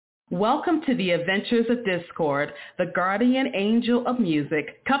Welcome to the Adventures of DIZCHORD, the guardian angel of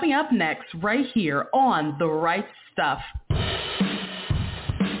music, coming up next right here on The Right Stuff.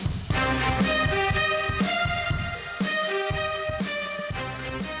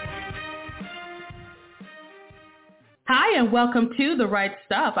 Hi, and welcome to The Right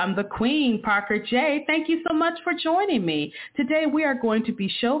Stuff. I'm the Queen, Parker J. Thank you so much for joining me. Today we are going to be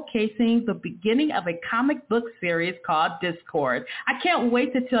showcasing the beginning of a comic book series called DIZCHORD. I can't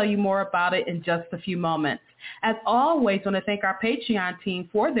wait to tell you more about it in just a few moments. As always, I want to thank our Patreon team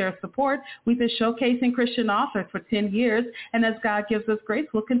for their support. We've been showcasing Christian authors for 10 years, and as God gives us grace,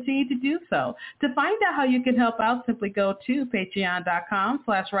 we'll continue to do so. To find out how you can help out, simply go to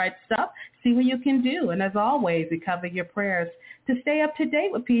patreon.com/rightstuff, see what you can do. And as always, we cover your prayers. To stay up to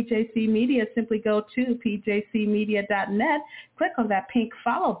date with PJC Media, simply go to pjcmedia.net, click on that pink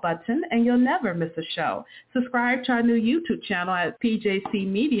follow button, and you'll never miss a show. Subscribe to our new YouTube channel at PJC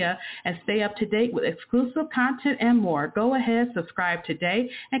Media and stay up to date with exclusive content and more. Go ahead, subscribe today,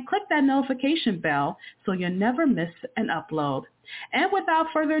 and click that notification bell so you'll never miss an upload. And without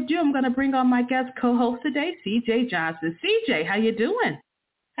further ado, I'm going to bring on my guest co-host today, CJ Johnson. CJ, how you doing?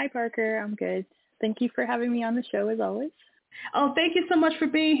 Hi, Parker. I'm good. Thank you for having me on the show, as always. Oh, thank you so much for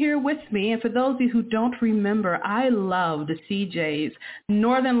being here with me. And for those of you who don't remember, I love the CJ's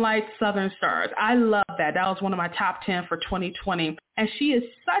Northern Lights, Southern Stars. I love that. That was one of my top 10 for 2020. And she is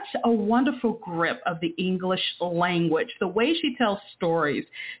such a wonderful grip of the English language. The way she tells stories,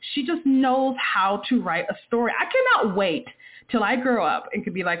 she just knows how to write a story. I cannot wait till I grow up and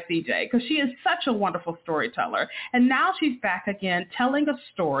could be like CJ, because she is such a wonderful storyteller. And now she's back again telling a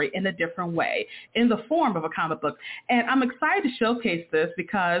story in a different way, in the form of a comic book. And I'm excited to showcase this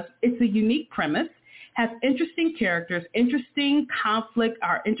because it's a unique premise, has interesting characters, interesting conflict,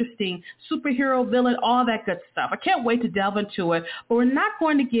 or interesting superhero, villain, all that good stuff. I can't wait to delve into it, but we're not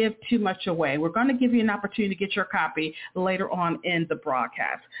going to give too much away. We're going to give you an opportunity to get your copy later on in the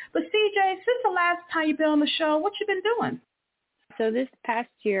broadcast. But CJ, since the last time you've been on the show, what you been doing? So this past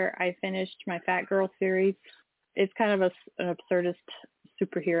year, I finished my Fat Girl series. It's kind of an absurdist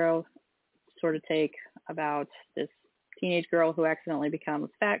superhero sort of take about this teenage girl who accidentally becomes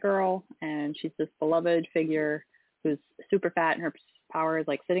fat girl, and she's this beloved figure who's super fat, and her power is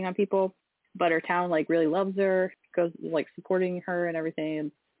like sitting on people, but her town like really loves her, goes like supporting her and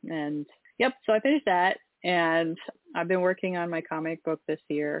everything. And yep, so I finished that, and I've been working on my comic book this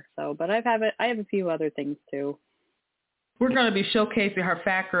year. So, but I have a few other things too. We're going to be showcasing her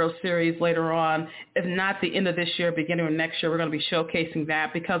Fat Girl series later on. If not the end of this year, beginning of next year, we're going to be showcasing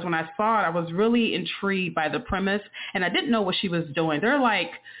that because when I saw it, I was really intrigued by the premise, and I didn't know what she was doing. They're like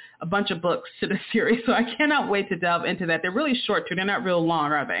a bunch of books to the series, so I cannot wait to delve into that. They're really short, too. They're not real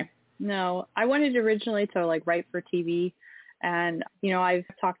long, are they? No, I wanted originally to like write for TV, and, you know, I've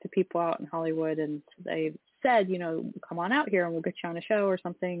talked to people out in Hollywood, and they said, you know, come on out here and we'll get you on a show or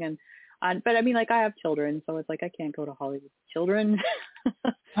something, and but I mean, like, I have children, so it's like I can't go to Hollywood with children.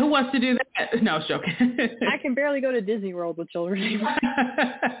 Who wants to do that? No, I was joking. I can barely go to Disney World with children anymore.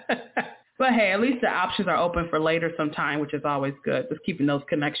 But hey, at least the options are open for later sometime, which is always good, just keeping those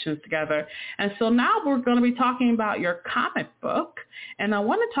connections together. And so now we're going to be talking about your comic book, and I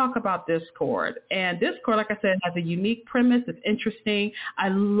want to talk about DIZCHORD. And DIZCHORD, like I said, has a unique premise. It's interesting. I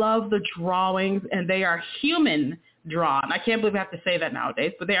love the drawings, and they are human drawn. I can't believe I have to say that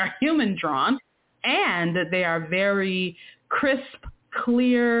nowadays, but they are human drawn, and they are very crisp,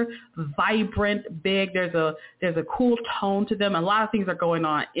 clear, vibrant, big. There's a cool tone to them. A lot of things are going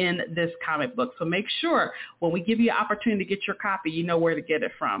on in this comic book. So make sure when we give you an opportunity to get your copy, you know where to get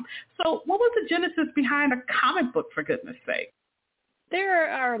it from. So what was the genesis behind a comic book, for goodness sake?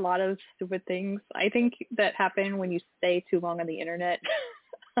 There are a lot of stupid things, I think, that happen when you stay too long on the internet.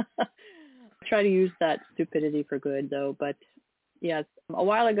 I try to use that stupidity for good, though. But yes, a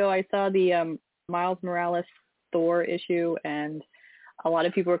while ago I saw the Miles Morales Thor issue, and a lot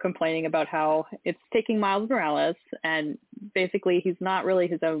of people were complaining about how it's taking Miles Morales, and basically he's not really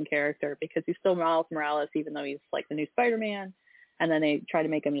his own character because he's still Miles Morales, even though he's like the new Spider-Man. And then they try to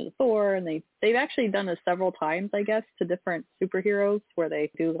make him into Thor, and they've actually done this several times, I guess, to different superheroes where they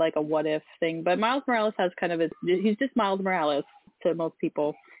do like a what if thing. But Miles Morales has kind of he's just Miles Morales to most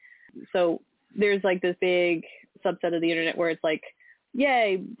people. So there's like this big subset of the internet where it's like,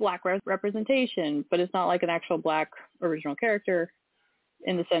 yay, black representation, but it's not like an actual black original character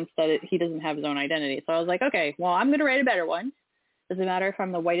in the sense that he doesn't have his own identity. So I was like, okay, well, I'm going to write a better one. Doesn't matter if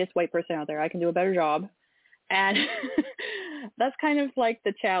I'm the whitest white person out there, I can do a better job. And that's kind of like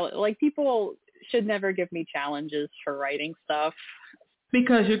the challenge. Like, people should never give me challenges for writing stuff.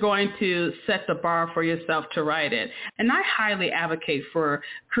 because you're going to set the bar for yourself to write it. And I highly advocate for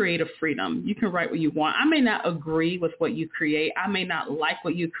creative freedom. You can write what you want. I may not agree with what you create. I may not like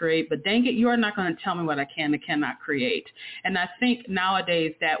what you create, but dang it, you are not going to tell me what I can and cannot create. And I think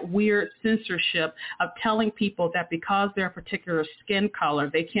nowadays that weird censorship of telling people that because they're a particular skin color,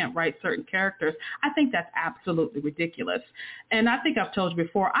 they can't write certain characters, I think that's absolutely ridiculous. And I think I've told you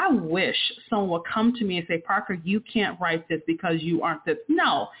before, I wish someone would come to me and say, Parker, you can't write this because you aren't this.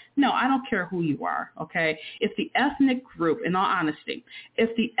 No, I don't care who you are, okay? If the ethnic group, in all honesty,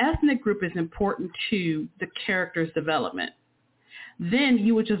 if the ethnic group is important to the character's development, then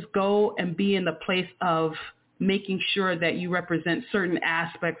you would just go and be in the place of making sure that you represent certain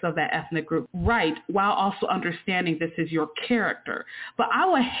aspects of that ethnic group right, while also understanding this is your character. But I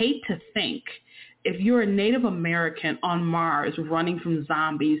would hate to think if you're a Native American on Mars running from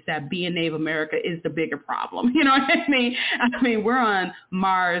zombies, that being Native American is the bigger problem. You know what I mean? I mean, we're on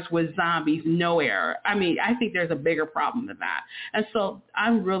Mars with zombies, no air. I mean, I think there's a bigger problem than that. And so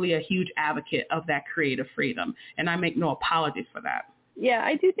I'm really a huge advocate of that creative freedom, and I make no apologies for that. Yeah,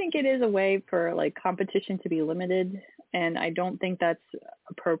 I do think it is a way for like competition to be limited, and I don't think that's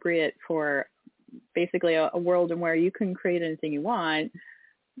appropriate for basically a world in where you can create anything you want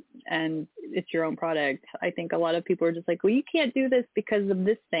and it's your own product. I think a lot of people are just like, well, you can't do this because of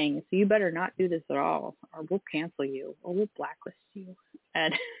this thing, so you better not do this at all, or we'll cancel you, or we'll blacklist you.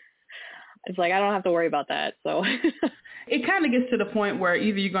 And it's like, I don't have to worry about that. So it kind of gets to the point where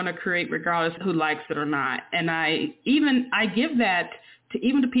either you're going to create regardless of who likes it or not. And I give that to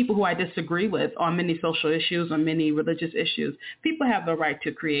even the people who I disagree with on many social issues, on many religious issues. People have the right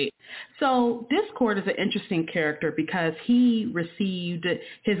to create. So DIZCHORD is an interesting character because he received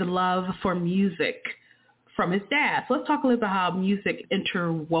his love for music from his dad. So let's talk a little bit about how music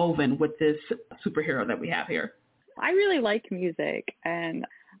interwoven with this superhero that we have here. I really like music, and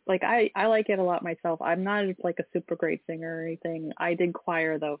like I like it a lot myself. I'm not like a super great singer or anything. I did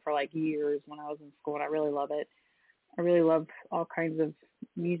choir though for like years when I was in school, and I really love it. I really love all kinds of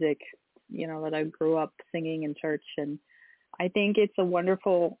music, you know, that I grew up singing in church. And I think it's a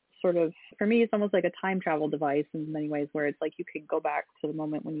wonderful sort of, for me, it's almost like a time travel device in many ways, where it's like you can go back to the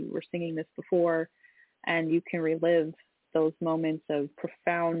moment when you were singing this before, and you can relive those moments of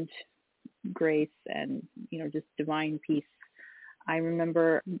profound grace and, you know, just divine peace. I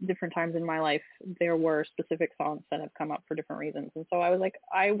remember different times in my life, there were specific songs that have come up for different reasons. And so I was like,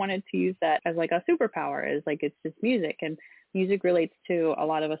 I wanted to use that as like a superpower, as like, it's just music. And music relates to a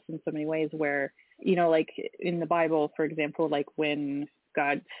lot of us in so many ways where, you know, like in the Bible, for example, like when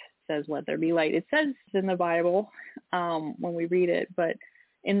God says, let there be light, it says in the Bible when we read it, but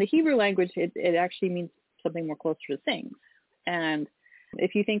in the Hebrew language, it actually means something more closer to things. And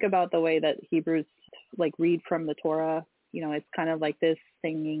if you think about the way that Hebrews like read from the Torah, you know, it's kind of like this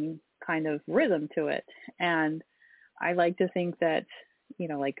singing kind of rhythm to it. And I like to think that, you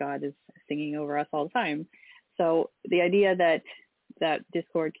know, like God is singing over us all the time. So the idea that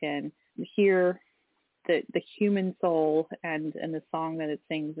DIZCHORD can hear the human soul and the song that it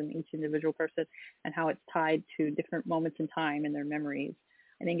sings in each individual person and how it's tied to different moments in time and their memories,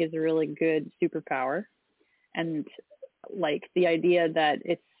 I think is a really good superpower. And like the idea that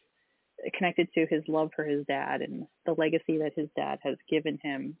it's connected to his love for his dad and the legacy that his dad has given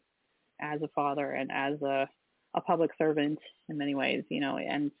him as a father and as a public servant in many ways, you know,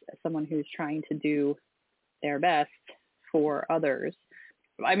 and someone who's trying to do their best for others.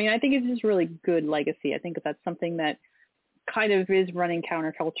 I mean, I think it's just really good legacy. I think that's something that kind of is running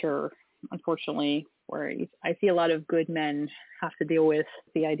counterculture, unfortunately, where I see a lot of good men have to deal with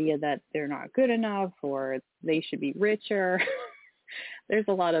the idea that they're not good enough or they should be richer. There's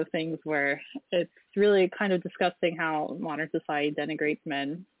a lot of things where it's really kind of disgusting how modern society denigrates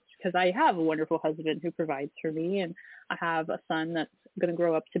men, because I have a wonderful husband who provides for me, and I have a son that's going to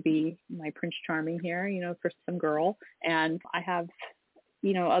grow up to be my Prince Charming here, you know, for some girl. And I have,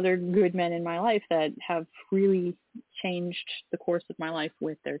 you know, other good men in my life that have really changed the course of my life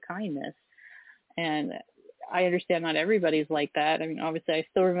with their kindness. And I understand not everybody's like that. I mean, obviously, I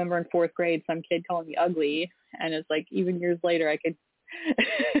still remember in fourth grade some kid calling me ugly, and it's like even years later I could.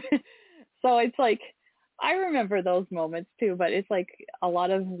 So it's like I remember those moments too, but it's like a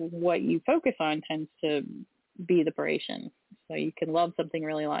lot of what you focus on tends to be the duration. So you can love something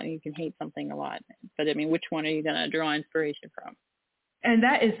really a lot and you can hate something a lot. But I mean, which one are you going to draw inspiration from? And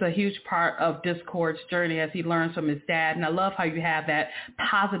that is a huge part of DIZCHORD's journey as he learns from his dad. And I love how you have that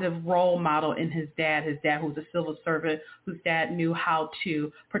positive role model in his dad who's a civil servant, whose dad knew how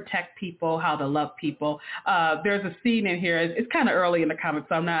to protect people, how to love people. There's a scene in here, it's kind of early in the comic,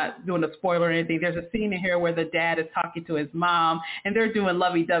 so I'm not doing a spoiler or anything. There's a scene in here where the dad is talking to his mom, and they're doing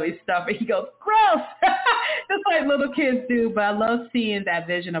lovey-dovey stuff, and he goes, gross, just like little kids do. But I love seeing that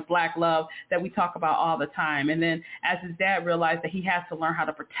vision of Black love that we talk about all the time. And then as his dad realized that he has to learn how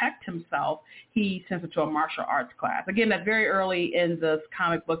to protect himself, he sends him to a martial arts class. Again, that's very early in this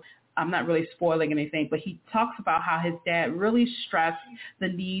comic book. I'm not really spoiling anything, but he talks about how his dad really stressed the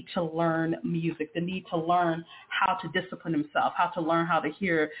need to learn music, the need to learn how to discipline himself, how to learn how to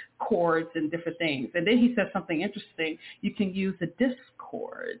hear chords and different things. And then he said something interesting. You can use the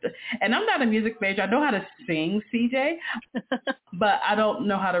DIZCHORD. And I'm not a music major. I know how to sing, CJ, but I don't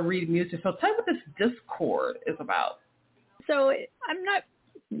know how to read music. So tell me what this DIZCHORD is about. So I'm not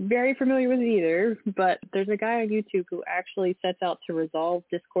very familiar with it either, but there's a guy on YouTube who actually sets out to resolve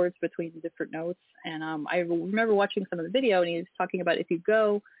discords between different notes. And I remember watching some of the video, and he was talking about if you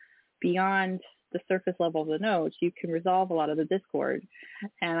go beyond the surface level of the notes, you can resolve a lot of the discord.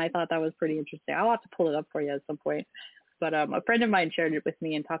 And I thought that was pretty interesting. I'll have to pull it up for you at some point. But a friend of mine shared it with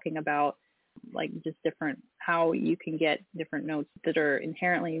me and talking about like just different, how you can get different notes that are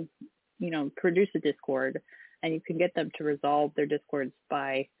inherently, produce a discord. And you can get them to resolve their discords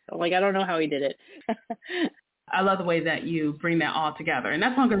by, I don't know how he did it. I love the way that you bring that all together. And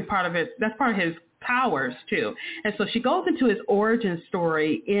that's not going to be part of it. That's part of his powers, too. And so she goes into his origin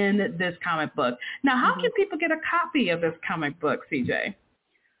story in this comic book. Now, how can people get a copy of this comic book, CJ?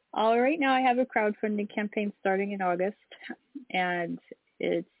 Right now I have a crowdfunding campaign starting in August, and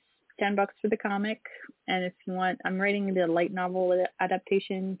it's $10 for the comic. And if you want, I'm writing the light novel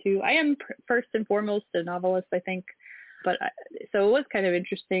adaptation too. I am first and foremost a novelist, I think, so it was kind of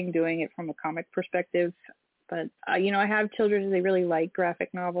interesting doing it from a comic perspective. But I have children, they really like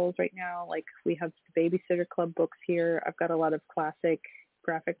graphic novels right now. Like we have the Babysitter Club books here. I've got a lot of classic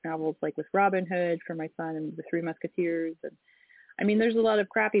graphic novels, like with Robin Hood for my son and the Three Musketeers. And there's a lot of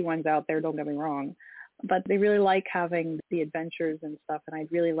crappy ones out there, don't get me wrong, but they really like having the adventures and stuff. And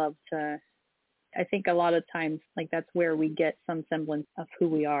I'd really love to, I think a lot of times, that's where we get some semblance of who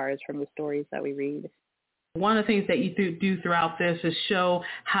we are, is from the stories that we read. One of the things that you do throughout this is show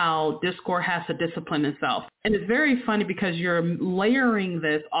how DIZCHORD has to discipline itself. And it's very funny because you're layering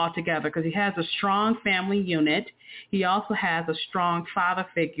this all together, because he has a strong family unit. He also has a strong father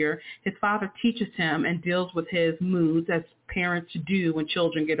figure. His father teaches him and deals with his moods, as parents do when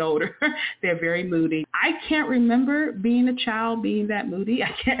children get older. They're very moody. I can't remember being a child being that moody.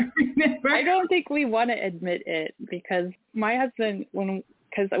 I can't remember. I don't think we want to admit it, because my husband,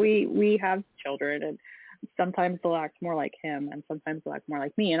 because we have children, and sometimes they'll act more like him and sometimes they'll act more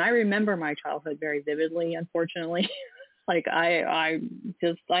like me. And I remember my childhood very vividly, unfortunately. I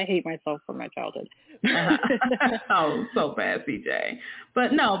hate myself for my childhood. Oh, so bad, CJ.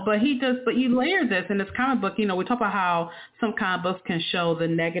 But you layer this in this comic book. We talk about how some comic books can show the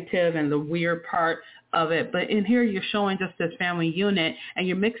negative and the weird part of it. But in here, you're showing just this family unit, and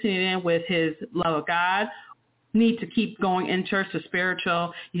you're mixing it in with his love of God, need to keep going in church, the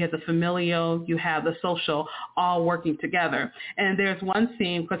spiritual, you have the familial, you have the social, all working together. And there's one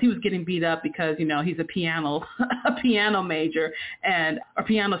scene, because he was getting beat up because, he's a piano major and a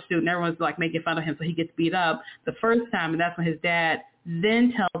piano student. Everyone's making fun of him, so he gets beat up the first time, and that's when his dad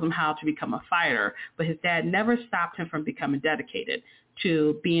then tells him how to become a fighter. But his dad never stopped him from becoming dedicated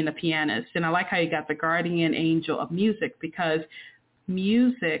to being a pianist. And I like how you got the guardian angel of music, because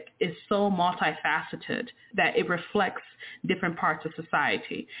music is so multifaceted that it reflects different parts of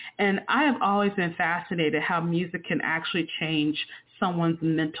society. And I have always been fascinated how music can actually change someone's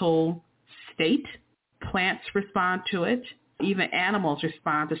mental state. Plants respond to it. Even animals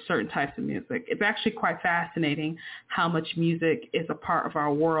respond to certain types of music. It's actually quite fascinating how much music is a part of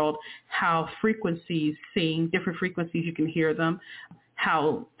our world, how frequencies sing, different frequencies, you can hear them,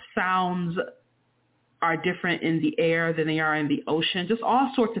 how sounds are different in the air than they are in the ocean, just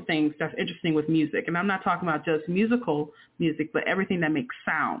all sorts of things that's interesting with music. And I'm not talking about just musical music, but everything that makes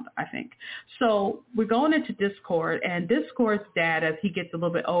sound, I think. So we're going into DIZCHORD, and DIZCHORD's dad, as he gets a little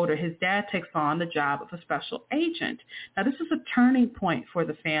bit older, his dad takes on the job of a special agent. Now, this is a turning point for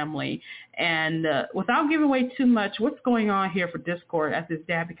the family. And without giving away too much, what's going on here for DIZCHORD as his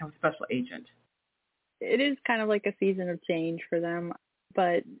dad becomes a special agent? It is kind of like a season of change for them,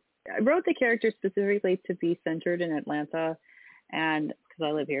 but I wrote the character specifically to be centered in Atlanta, and because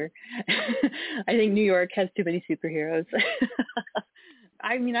I live here. I think New York has too many superheroes.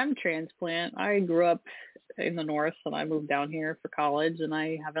 I'm transplant. I grew up in the North, and I moved down here for college, and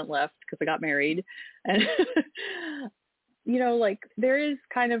I haven't left because I got married. And, like there is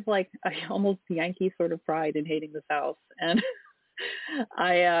kind of like almost Yankee sort of pride in hating the South. And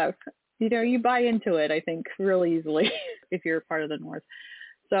you buy into it, I think, real easily if you're a part of the North.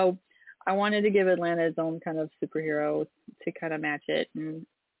 So I wanted to give Atlanta its own kind of superhero to kind of match it. And,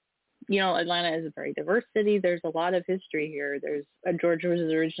 Atlanta is a very diverse city. There's a lot of history here. Georgia was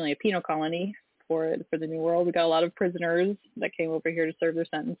originally a penal colony for the New World. We got a lot of prisoners that came over here to serve their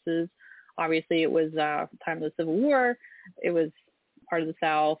sentences. Obviously, it was time of the Civil War. It was part of the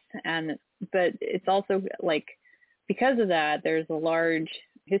South. But it's also like, because of that, there's a large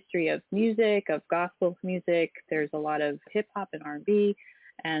history of music, of gospel music. There's a lot of hip hop and R&B.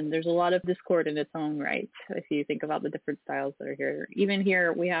 And there's a lot of discord in its own right, if you think about the different styles that are here. Even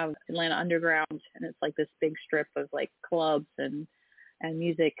here, we have Atlanta Underground, and it's like this big strip of like clubs and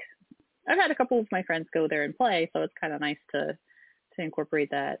music. I've had a couple of my friends go there and play, so it's kind of nice to incorporate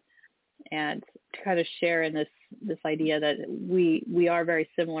that and to kind of share in this idea that we are very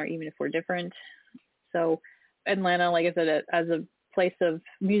similar, even if we're different. So Atlanta, like I said, as a place of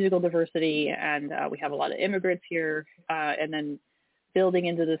musical diversity, and we have a lot of immigrants here, and then building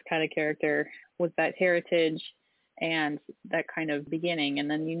into this kind of character with that heritage and that kind of beginning. And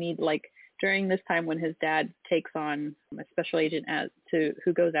then you need, like, during this time when his dad takes on a special agent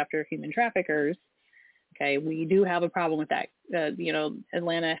who goes after human traffickers, okay, we do have a problem with that.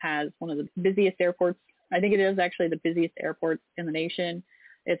 Atlanta has one of the busiest airports. I think it is actually the busiest airport in the nation.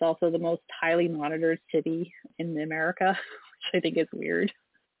 It's also the most highly monitored city in America, which I think is weird.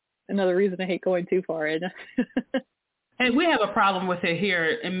 Another reason I hate going too far in. And we have a problem with it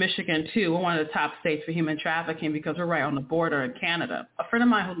here in Michigan, too. We're one of the top states for human trafficking because we're right on the border in Canada. A friend of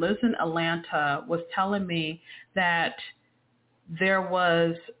mine who lives in Atlanta was telling me that there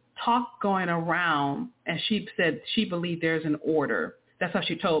was talk going around, and she said she believed there's an order. That's how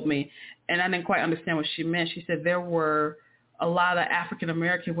she told me. And I didn't quite understand what she meant. She said there were a lot of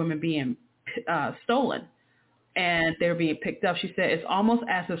African-American women being stolen, and they're being picked up. She said it's almost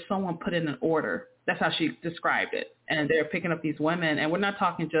as if someone put in an order. That's how she described it. And they're picking up these women. And we're not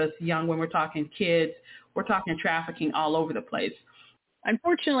talking just young women. We're talking kids. We're talking trafficking all over the place.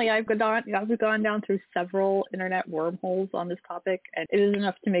 Unfortunately, I've gone down through several internet wormholes on this topic, and it is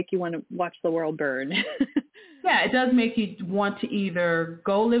enough to make you want to watch the world burn. Yeah, it does make you want to either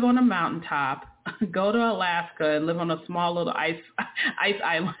go live on a mountaintop, go to Alaska and live on a small little ice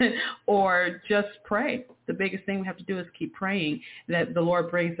island, or just pray. The biggest thing we have to do is keep praying that the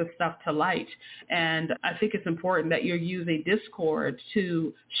Lord brings this stuff to light. And I think it's important that you're using DIZCHORD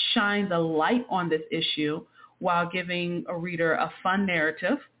to shine the light on this issue while giving a reader a fun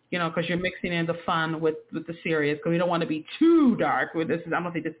narrative, because you're mixing in the fun with the serious, because we don't want to be too dark with this. I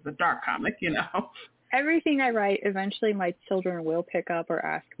don't think this is a dark comic, Everything I write, eventually my children will pick up or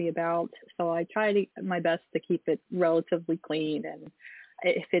ask me about. So I try my best to keep it relatively clean. And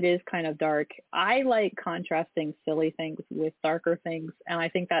if it is kind of dark, I like contrasting silly things with darker things. And I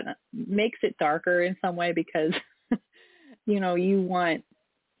think that makes it darker in some way because, you want,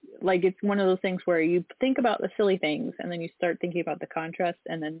 like, it's one of those things where you think about the silly things and then you start thinking about the contrast,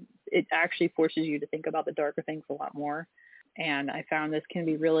 and then it actually forces you to think about the darker things a lot more. And I found this can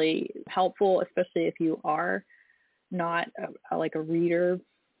be really helpful, especially if you are not a reader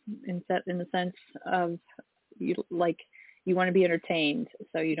in the sense of you want to be entertained.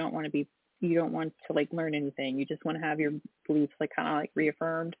 So you don't want to learn anything. You just want to have your beliefs kind of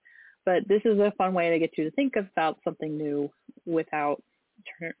reaffirmed. But this is a fun way to get you to think about something new without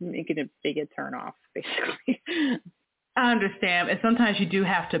making it a big turn off, basically. I understand. And sometimes you do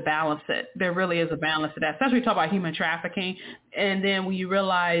have to balance it. There really is a balance to that, especially when we talk about human trafficking. And then when you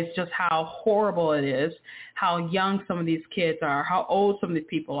realize just how horrible it is, how young some of these kids are, how old some of these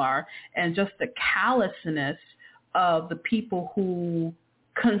people are, and just the callousness of the people who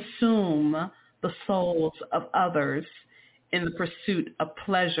consume the souls of others in the pursuit of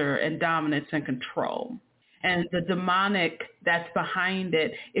pleasure and dominance and control. And the demonic that's behind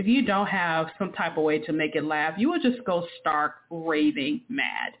it, if you don't have some type of way to make it laugh, you will just go stark raving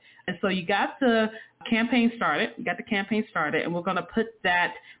mad. And so you got the campaign started, and we're going to put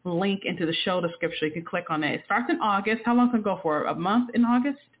that link into the show description. You can click on it. It starts in August. How long can it go for? A month in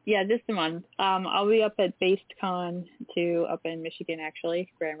August? Yeah, just a month. I'll be up at BasedCon up in Michigan,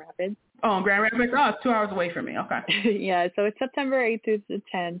 actually, Grand Rapids. Oh, in Grand Rapids? Oh, it's 2 hours away from me. Okay. Yeah, so it's September 8th through the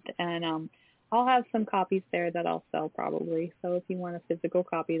 10th, and I'll have some copies there that I'll sell probably. So if you want a physical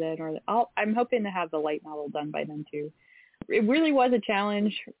copy then, I'm hoping to have the light novel done by then too. it really was a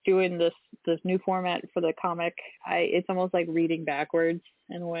challenge doing this new format for the comic. It's almost like reading backwards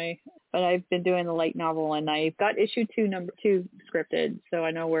in a way. But I've been doing the light novel, and I've got issue 2, number 2 scripted, so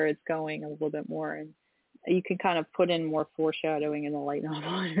I know where it's going a little bit more. And you can kind of put in more foreshadowing in the light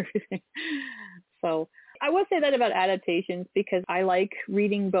novel and everything. So I will say that about adaptations, because I like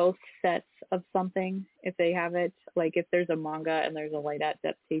reading both sets of something if they have it. Like if there's a manga and there's a light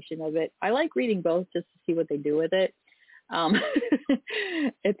adaptation of it, I like reading both just to see what they do with it.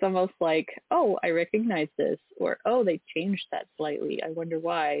 It's almost like, oh, I recognize this, or oh, they changed that slightly. I wonder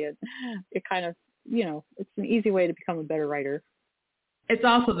why. And it kind of, it's an easy way to become a better writer. It's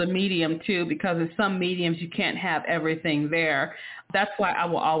also the medium, too, because in some mediums you can't have everything there. That's why I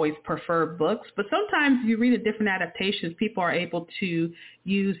will always prefer books. But sometimes you read a different adaptations, people are able to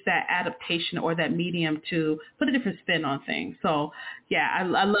use that adaptation or that medium to put a different spin on things. So, yeah, I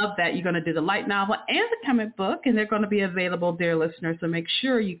love that you're going to do the light novel and the comic book, and they're going to be available, dear listeners. So make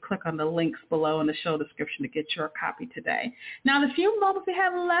sure you click on the links below in the show description to get your copy today. Now, the few moments we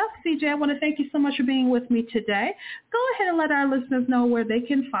have left, CJ, I want to thank you so much for being with me today. Go ahead and let our listeners know where they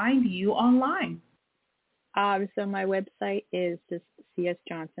can find you online. So my website is just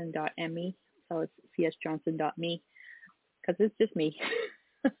csjohnson.me. So it's csjohnson.me, because it's just me.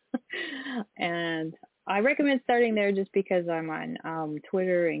 And I recommend starting there just because I'm on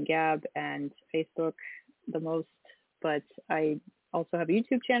Twitter and Gab and Facebook the most. But I also have a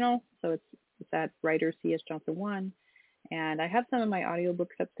YouTube channel, so it's at writer CS Johnson 1. And I have some of my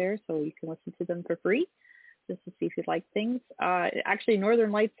audiobooks up there, so you can listen to them for free, just to see if you like things. Actually,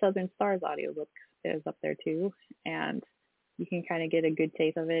 Northern Lights, Southern Stars audiobook is up there too, and you can kind of get a good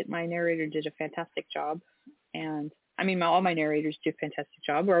taste of it. My narrator did a fantastic job, and I mean, all my narrators do a fantastic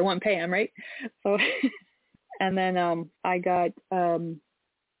job, or I wouldn't pay them, right? So, and then I got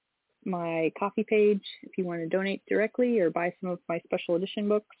my Ko-fi page if you want to donate directly or buy some of my special edition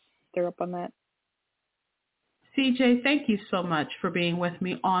books. They're up on that. CJ, thank you so much for being with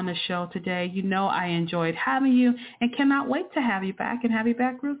me on the show today. You know I enjoyed having you and cannot wait to have you back and have you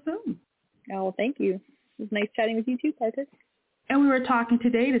back real soon. Oh, thank you. It was nice chatting with you too, Parker. And we were talking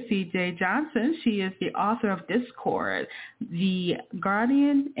today to CJ Johnson. She is the author of DIZCHORD, the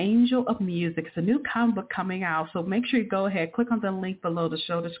Guardian Angel of Music. It's a new comic book coming out, so make sure you go ahead, click on the link below the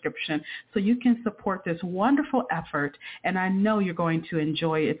show description so you can support this wonderful effort, and I know you're going to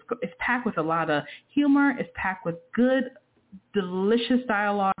enjoy it. It's packed with a lot of humor. It's packed with good, delicious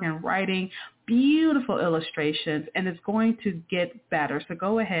dialogue and writing, beautiful illustrations, and it's going to get better. So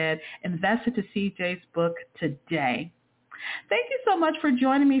go ahead, invest into CJ's book today. Thank you so much for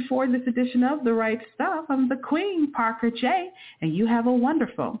joining me for this edition of The Right Stuff. I'm the Queen, Parker J, and you have a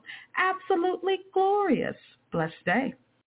wonderful, absolutely glorious, blessed day.